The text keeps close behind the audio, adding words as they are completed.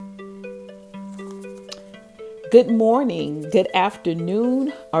good morning, good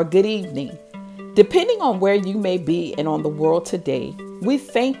afternoon, or good evening. Depending on where you may be and on the world today, we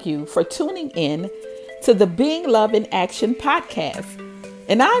thank you for tuning in to the Being Love in Action podcast.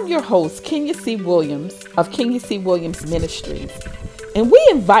 And I'm your host, Kenya C. Williams of Kenya C. Williams Ministries. And we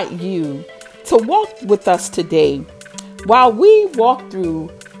invite you to walk with us today while we walk through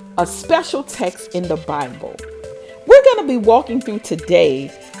a special text in the Bible. We're going to be walking through today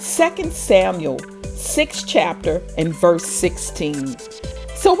 2 Samuel 6th chapter and verse 16.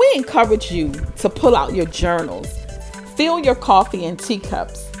 So we encourage you to pull out your journals, fill your coffee and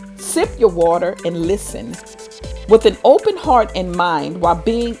teacups, sip your water and listen with an open heart and mind while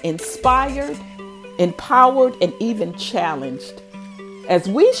being inspired, empowered, and even challenged as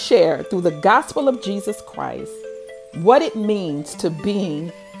we share through the gospel of Jesus Christ what it means to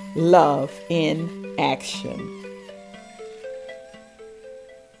being love in action.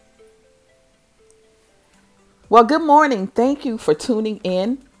 Well, good morning. Thank you for tuning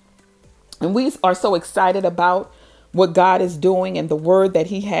in. And we are so excited about what God is doing and the word that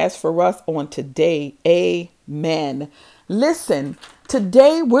he has for us on today. Amen. Listen,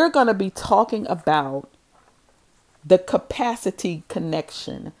 today we're going to be talking about the capacity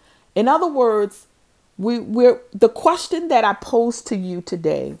connection. In other words, the question that I pose to you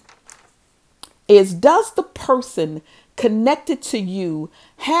today is, does the person connected to you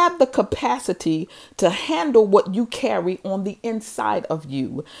have the capacity to handle what you carry on the inside of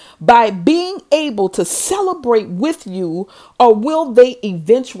you by being able to celebrate with you, or will they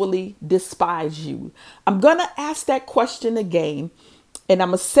eventually despise you? I'm going to ask that question again, and I'm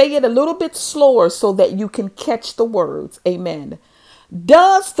going to say it a little bit slower so that you can catch the words. Amen.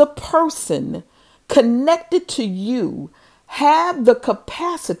 Does the person connected to you have the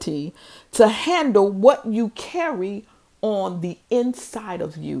capacity to handle what you carry on the inside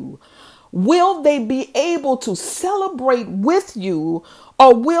of you? Will they be able to celebrate with you,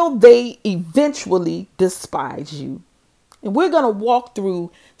 or will they eventually despise you? And we're going to walk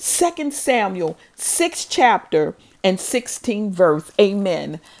through 2 Samuel 6th chapter and 16th verse.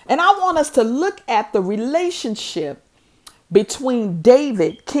 Amen. And I want us to look at the relationship between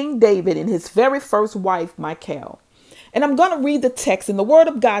David, King David, and his very first wife, Michal. And I'm going to read the text, and the word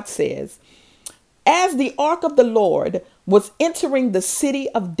of God says, as the ark of the Lord was entering the city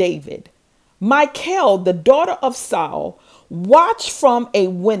of David, Michal, the daughter of Saul, watched from a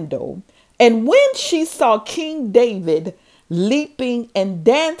window. And when she saw King David leaping and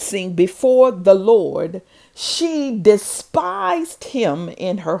dancing before the Lord, she despised him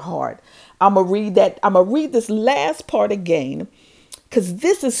in her heart. I'm going to read this last part again, because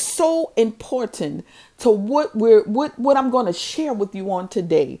this is so important to what I'm going to share with you on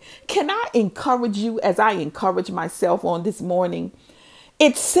today. Can I encourage you as I encourage myself on this morning?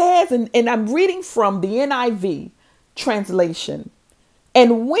 It says, and I'm reading from the NIV translation,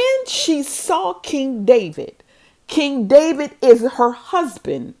 and when she saw King David is her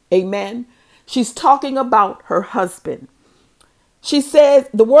husband. Amen. She's talking about her husband. She says,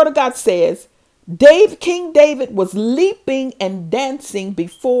 the word of God says, King David was leaping and dancing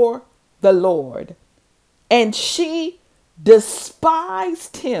before the Lord, and she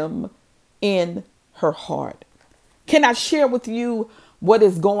despised him in her heart. Can I share with you what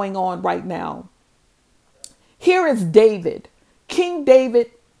is going on right now? Here is David, King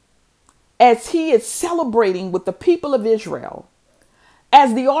David, as he is celebrating with the people of Israel,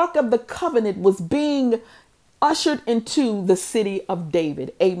 as the Ark of the Covenant was being ushered into the city of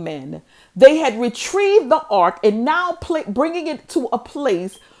David. Amen. They had retrieved the ark and now bringing it to a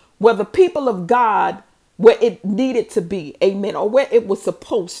place where the people of God, where it needed to be. Amen. Or where it was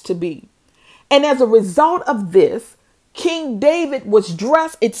supposed to be. And as a result of this, King David was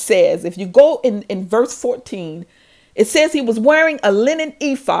dressed, it says, if you go in verse 14, it says he was wearing a linen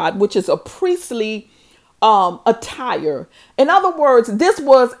ephod, which is a priestly attire. In other words, this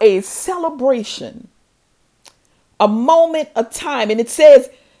was a celebration, a moment, a time. And it says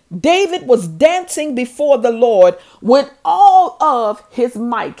David was dancing before the Lord with all of his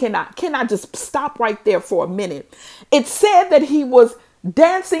might. Can I just stop right there for a minute? It said that he was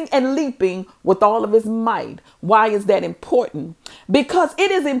dancing and leaping with all of his might. Why is that important? Because it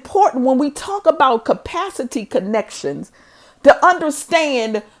is important when we talk about capacity connections to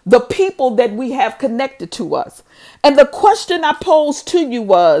understand the people that we have connected to us. And the question I posed to you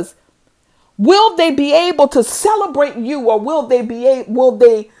was, will they be able to celebrate you, or will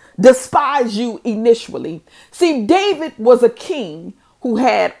they despise you initially? See, David was a king who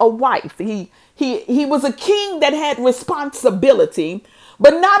had a wife. He was a king that had responsibility,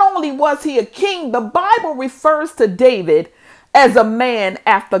 but not only was he a king, the Bible refers to David as a man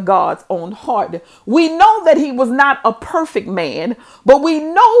after God's own heart. We know that he was not a perfect man, but we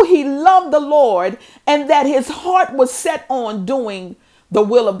know he loved the Lord and that his heart was set on doing the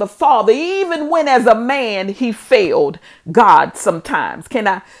will of the Father, even when as a man he failed God sometimes. Can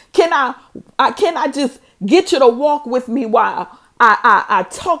I just get you to walk with me while I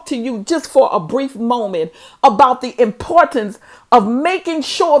talk to you just for a brief moment about the importance of making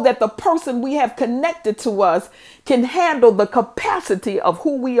sure that the person we have connected to us can handle the capacity of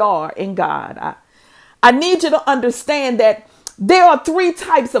who we are in God. I need you to understand that there are three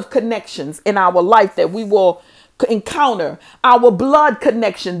types of connections in our life that we will encounter. Our blood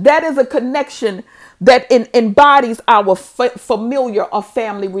connection, that is a connection that embodies our familiar or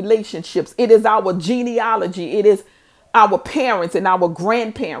family relationships. It is our genealogy. It is our parents and our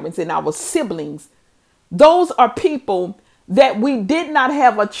grandparents and our siblings. Those are people that we did not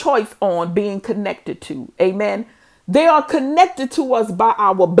have a choice on being connected to. Amen. They are connected to us by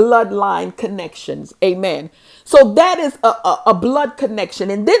our bloodline connections. Amen. So that is a blood connection.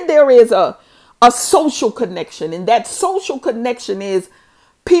 And then there is a social connection. And that social connection is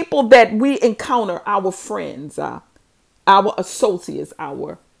people that we encounter, our friends, our associates,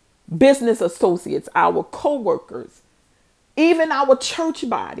 our business associates, our co-workers, even our church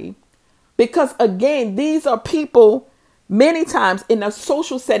body. Because again, these are people many times in a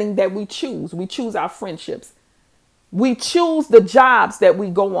social setting that we choose. We choose our friendships. We choose the jobs that we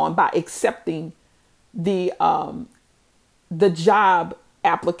go on by accepting the job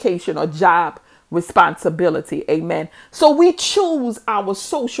application or job responsibility. Amen. So we choose our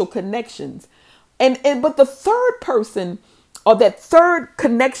social connections. But the third person, or that third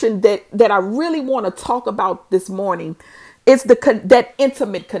connection that I really want to talk about this morning, is that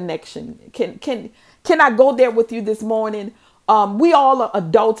intimate connection. Can I go there with you this morning? We all are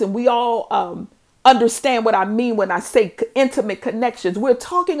adults and we all understand what I mean when I say intimate connections. We're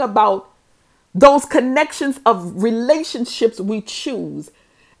talking about those connections of relationships we choose.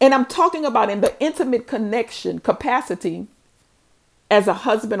 And I'm talking about in the intimate connection capacity as a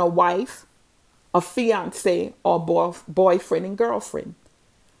husband or wife, a fiance or boyfriend and girlfriend.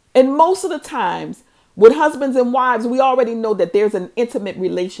 And most of the times with husbands and wives, we already know that there's an intimate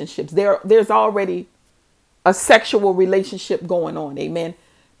relationship. There's already a sexual relationship going on. Amen.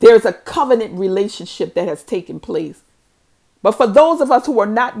 There's a covenant relationship that has taken place. But for those of us who are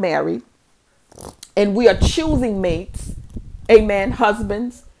not married and we are choosing mates, amen,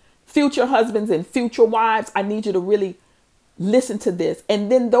 husbands, future husbands and future wives, I need you to really listen to this.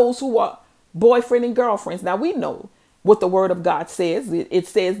 And then those who are boyfriend and girlfriends. Now we know what the word of God says. It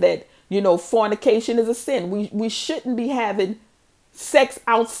says that, fornication is a sin. We shouldn't be having sex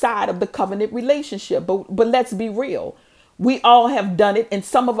outside of the covenant relationship. But let's be real. We all have done it, and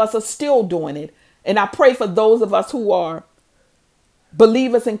some of us are still doing it. And I pray for those of us who are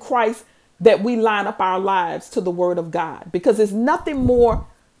believers in Christ that we line up our lives to the word of God, because there's nothing more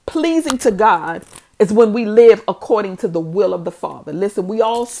pleasing to God is when we live according to the will of the Father. Listen, we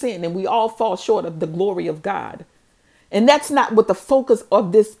all sin and we all fall short of the glory of God. And that's not what the focus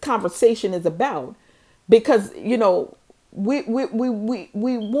of this conversation is about, because, we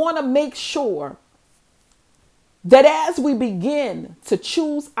want to make sure that as we begin to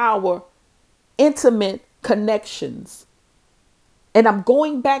choose our intimate connections, and I'm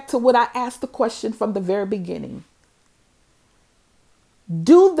going back to what I asked the question from the very beginning,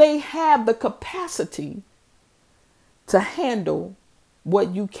 do they have the capacity to handle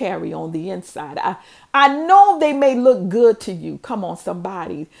what you carry on the inside? I know they may look good to you. Come on,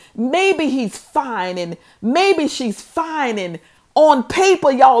 somebody. Maybe he's fine and maybe she's fine, and on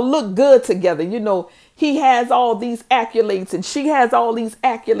paper, y'all look good together. He has all these accolades and she has all these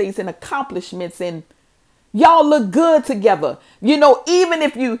accolades and accomplishments, and y'all look good together. Even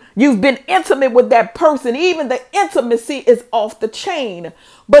if you've been intimate with that person, even the intimacy is off the chain.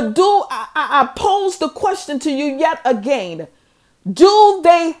 But I pose the question to you yet again. Do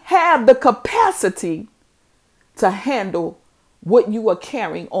they have the capacity to handle what you are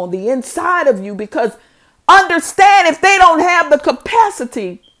carrying on the inside of you? Because understand, if they don't have the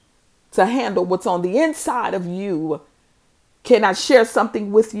capacity to handle what's on the inside of you, can I share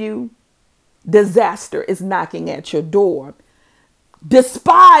something with you? Disaster is knocking at your door.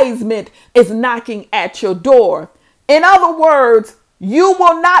 Despisement is knocking at your door. In other words, you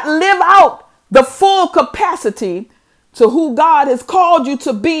will not live out the full capacity to who God has called you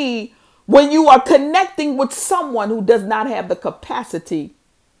to be when you are connecting with someone who does not have the capacity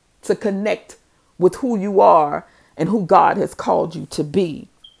to connect with who you are and who God has called you to be.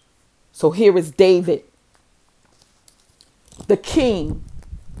 So here is David, the king,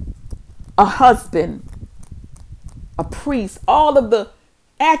 a husband, a priest, all of the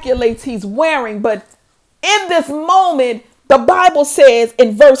accolades he's wearing. But in this moment, the Bible says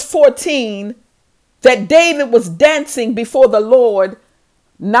in verse 14 that David was dancing before the Lord,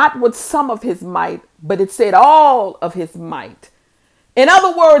 not with some of his might, but it said all of his might. In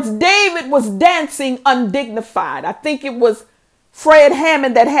other words, David was dancing undignified. I think it was Fred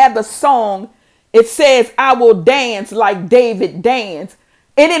Hammond that had the song. It says, I will dance like David danced.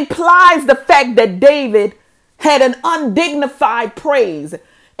 It implies the fact that David had an undignified praise.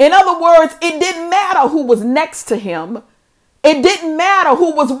 In other words, it didn't matter who was next to him. It didn't matter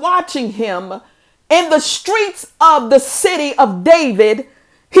who was watching him. In the streets of the city of David,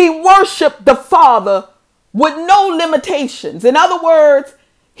 he worshiped the Father with no limitations. In other words,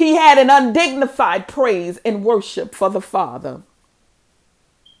 he had an undignified praise and worship for the Father.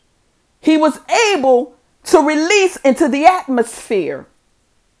 He was able to release into the atmosphere,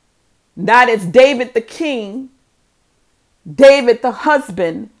 not as David the king, David the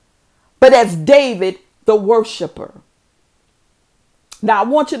husband, but as David the worshiper. Now, I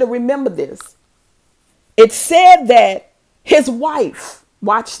want you to remember this. It said that his wife,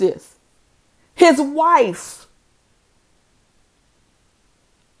 watch this, his wife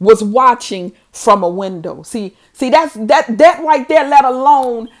was watching from a window. See, that right there, let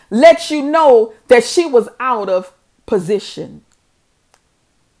alone lets you know that she was out of position.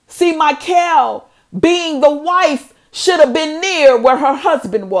 See, Michal, being the wife, should have been near where her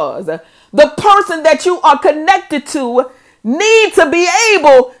husband was. The person that you are connected to need to be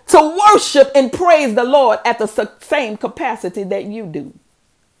able to worship and praise the Lord at the same capacity that you do.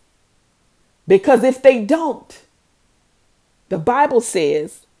 Because if they don't, the Bible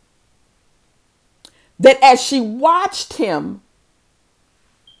says that as she watched him,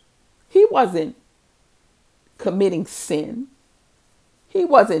 he wasn't committing sin. He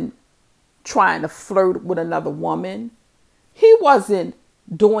wasn't trying to flirt with another woman. He wasn't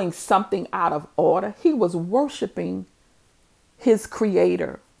doing something out of order. He was worshiping his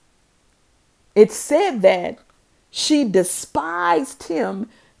creator. It said that she despised him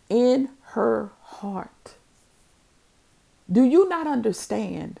in her heart. Do you not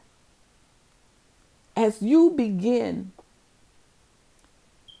understand? As you begin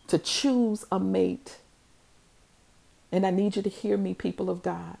to choose a mate, and I need you to hear me, people of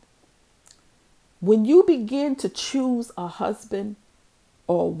God, when you begin to choose a husband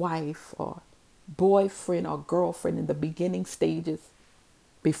or wife or boyfriend or girlfriend in the beginning stages,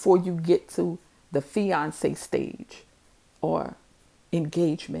 before you get to the fiance stage or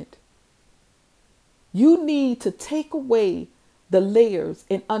engagement, you need to take away the layers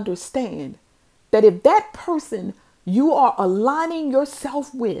and understand that if that person you are aligning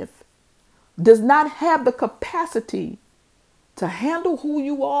yourself with does not have the capacity to handle who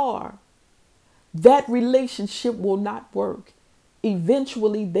you are, that relationship will not work.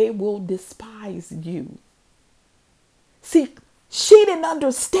 Eventually, they will despise you. See, she didn't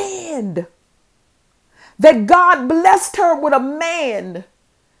understand that God blessed her with a man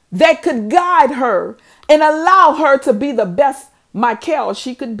that could guide her and allow her to be the best Michal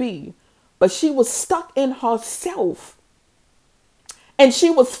she could be. But she was stuck in herself. And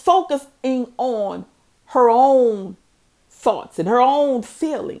she was focusing on her own thoughts and her own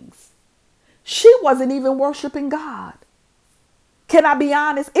feelings. She wasn't even worshiping God. Can I be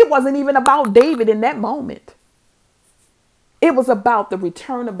honest? It wasn't even about David in that moment. It was about the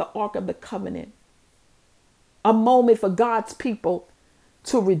return of the Ark of the Covenant. A moment for God's people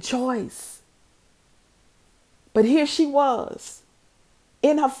to rejoice. But here she was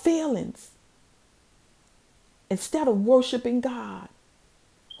in her feelings. Instead of worshiping God.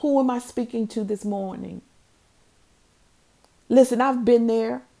 Who am I speaking to this morning? Listen, I've been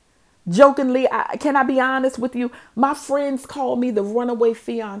there. Jokingly, can I be honest with you? My friends call me the runaway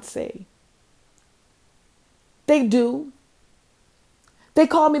fiance. They do. They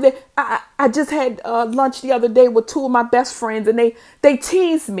call me that. I just had lunch the other day with two of my best friends, and they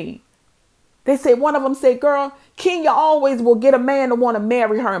tease me. They say, one of them said, girl, Kenya always will get a man to want to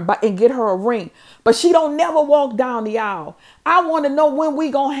marry her and get her a ring. But she don't never walk down the aisle. I want to know when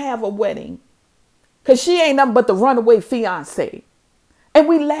we going to have a wedding. Because she ain't nothing but the runaway fiance. And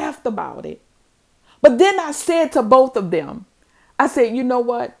we laughed about it. But then I said to both of them, I said, you know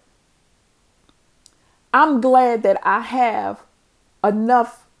what? I'm glad that I have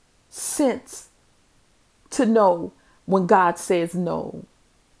enough sense to know when God says no.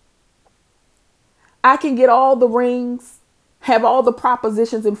 I can get all the rings, have all the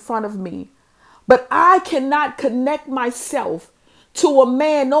propositions in front of me, but I cannot connect myself to a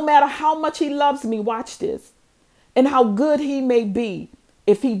man, no matter how much he loves me, watch this, and how good he may be,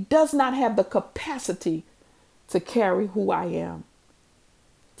 if he does not have the capacity to carry who I am,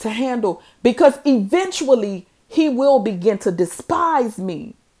 to handle, because eventually he will begin to despise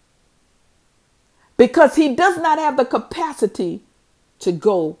me because he does not have the capacity to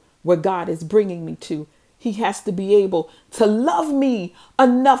go where God is bringing me to. He has to be able to love me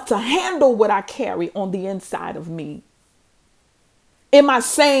enough to handle what I carry on the inside of me. Am I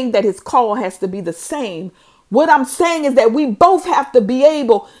saying that his call has to be the same? What I'm saying is that we both have to be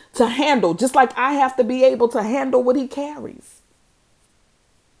able to handle, just like I have to be able to handle what he carries.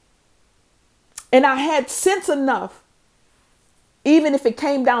 And I had sense enough, even if it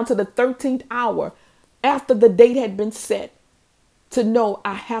came down to the 13th hour after the date had been set, to know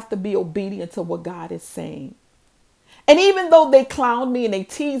I have to be obedient to what God is saying. And even though they clown me and they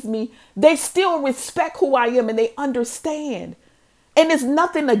tease me, they still respect who I am and they understand. And it's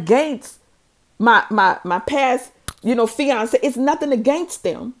nothing against my past, fiance. It's nothing against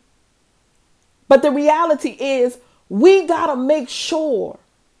them. But the reality is we got to make sure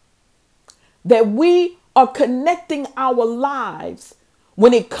that we are connecting our lives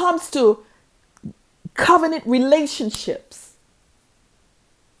when it comes to covenant relationships,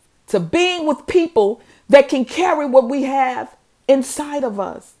 to being with people that can carry what we have inside of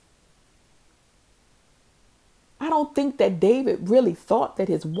us. I don't think that David really thought that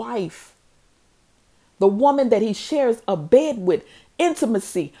his wife, the woman that he shares a bed with,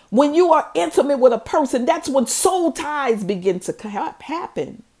 intimacy, when you are intimate with a person, that's when soul ties begin to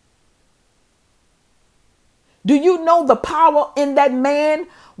happen. Do you know the power in that man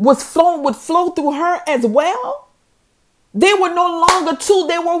would flow through her as well? They were no longer two,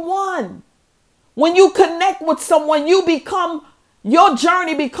 they were one. When you connect with someone, your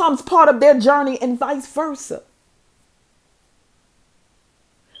journey becomes part of their journey and vice versa.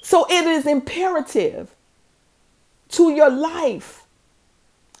 So it is imperative to your life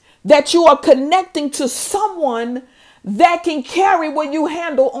that you are connecting to someone that can carry what you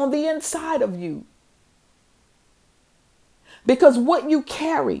handle on the inside of you. Because what you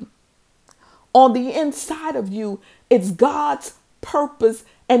carry on the inside of you is God's purpose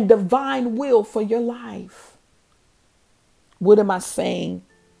and divine will for your life. What am I saying?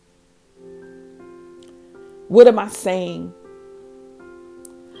 What am I saying?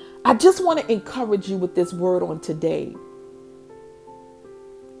 I just want to encourage you with this word on today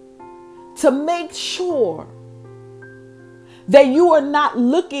to make sure that you are not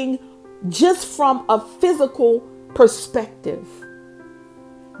looking just from a physical perspective.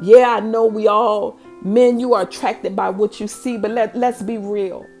 Yeah, I know men, you are attracted by what you see, but let's be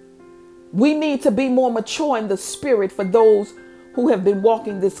real. We need to be more mature in the spirit for those who have been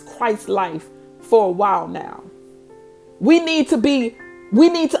walking this Christ life for a while now. We need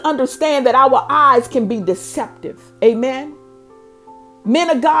to understand that our eyes can be deceptive. Amen. Men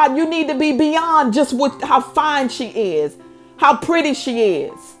of God, you need to be beyond just how fine she is, how pretty she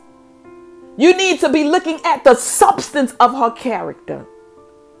is. You need to be looking at the substance of her character.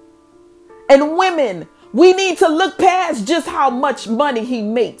 And women, we need to look past just how much money he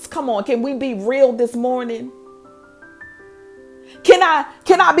makes. Come on, can we be real this morning? Can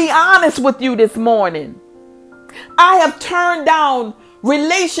I be honest with you this morning? I have turned down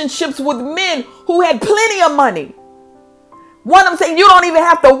relationships with men who had plenty of money. One of them saying, you don't even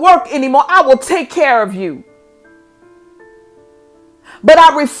have to work anymore. I will take care of you. But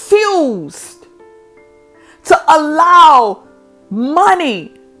I refused to allow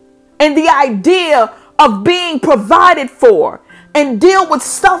money and the idea of being provided for and deal with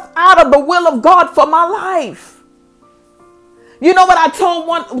stuff out of the will of God for my life. You know what I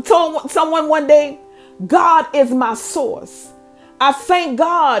told someone one day? God is my source. I thank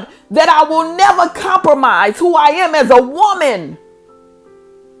God that I will never compromise who I am as a woman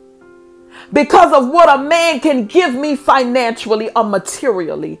because of what a man can give me financially or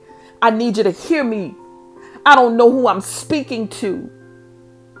materially. I need you to hear me. I don't know who I'm speaking to.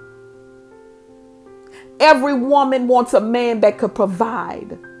 Every woman wants a man that could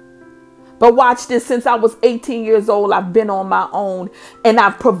provide. But watch this, since I was 18 years old, I've been on my own and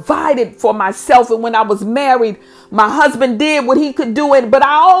I've provided for myself. And when I was married, my husband did what he could do, but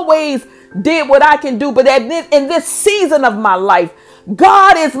I always did what I can do. But in this season of my life,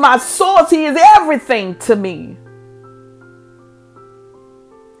 God is my source. He is everything to me.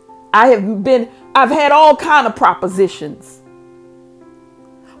 I've had all kind of propositions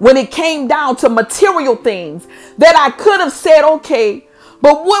when it came down to material things that I could have said, okay,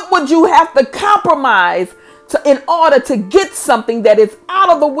 but what would you have to compromise in order to get something that is out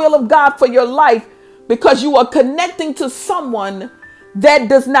of the will of God for your life, because you are connecting to someone that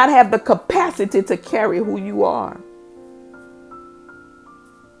does not have the capacity to carry who you are?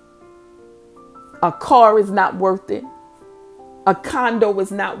 A car is not worth it. A condo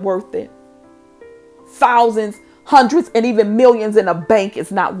is not worth it. Thousands, hundreds, and even millions in a bank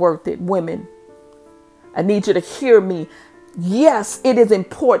is not worth it. Women, I need you to hear me. Yes, it is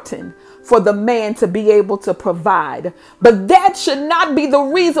important for the man to be able to provide, but that should not be the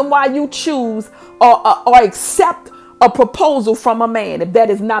reason why you choose or accept a proposal from a man if that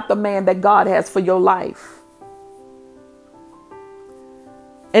is not the man that God has for your life.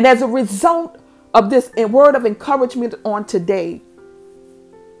 And as a result of this word of encouragement on today,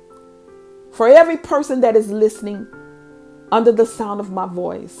 for every person that is listening under the sound of my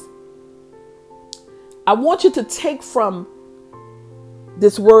voice, I want you to take from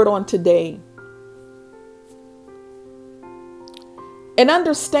this word on today and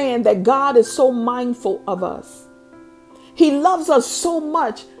understand that God is so mindful of us. He loves us so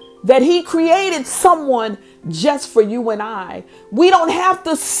much that he created someone just for you and I. We don't have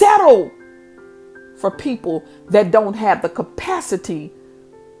to settle for people that don't have the capacity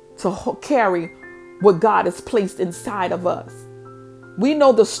to carry what God has placed inside of us. We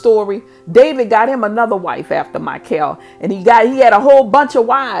know the story. David got him another wife after Michal, and he had a whole bunch of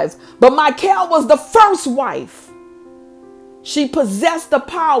wives, but Michal was the first wife. She possessed the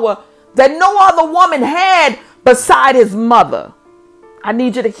power that no other woman had beside his mother. I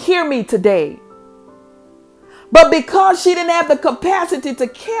need you to hear me today. But because she didn't have the capacity to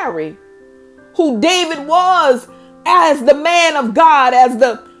carry who David was as the man of God, as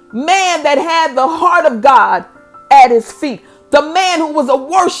the man that had the heart of God at his feet, the man who was a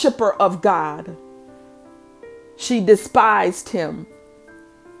worshiper of God, she despised him.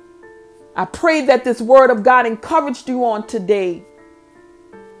 I pray that this word of God encouraged you on today.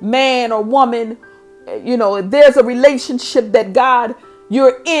 Man or woman, if there's a relationship that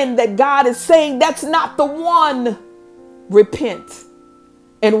you're in, that God is saying that's not the one, repent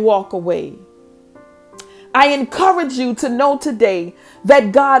and walk away. I encourage you to know today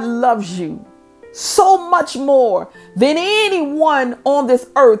that God loves you so much more than anyone on this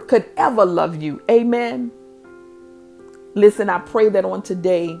earth could ever love you. Amen. Listen, I pray that on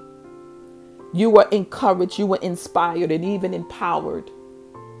today you were encouraged, you were inspired, and even empowered.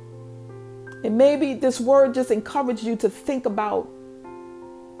 And maybe this word just encouraged you to think about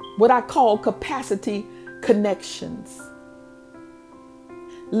what I call capacity connections.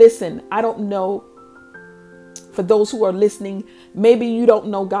 Listen, I don't know. For those who are listening, maybe you don't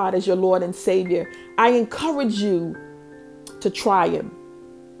know God as your Lord and Savior. I encourage you to try him.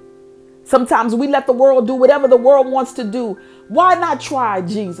 Sometimes we let the world do whatever the world wants to do. Why not try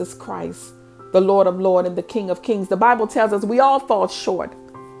Jesus Christ, the Lord of Lords and the King of Kings? The Bible tells us we all fall short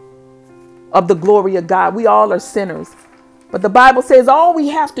of the glory of God. We all are sinners. But the Bible says all we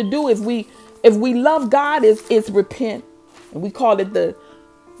have to do if we love God is repent. And we call it the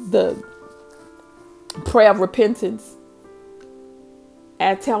prayer of repentance.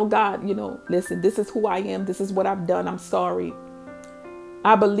 And tell God, listen, this is who I am. This is what I've done. I'm sorry.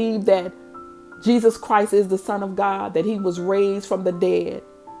 I believe that Jesus Christ is the Son of God, that he was raised from the dead.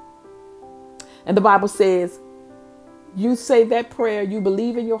 And the Bible says, you say that prayer, you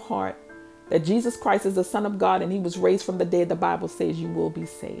believe in your heart that Jesus Christ is the Son of God and he was raised from the dead. The Bible says you will be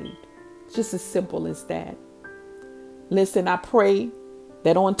saved. It's just as simple as that. Listen, I pray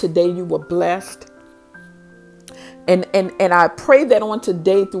that on today you were blessed. And I pray that on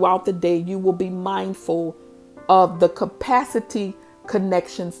today, throughout the day, you will be mindful of the capacity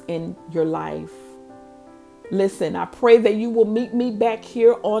connections in your life. Listen, I pray that you will meet me back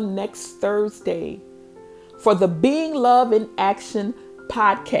here on next Thursday for the Being Love in Action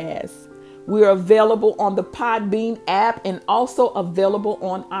podcast. We're available on the Podbean app and also available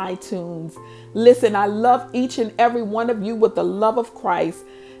on iTunes. Listen, I love each and every one of you with the love of Christ.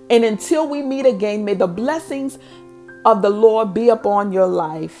 And until we meet again, may the blessings of the Lord be upon your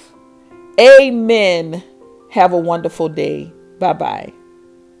life. Amen. Have a wonderful day. Bye-bye.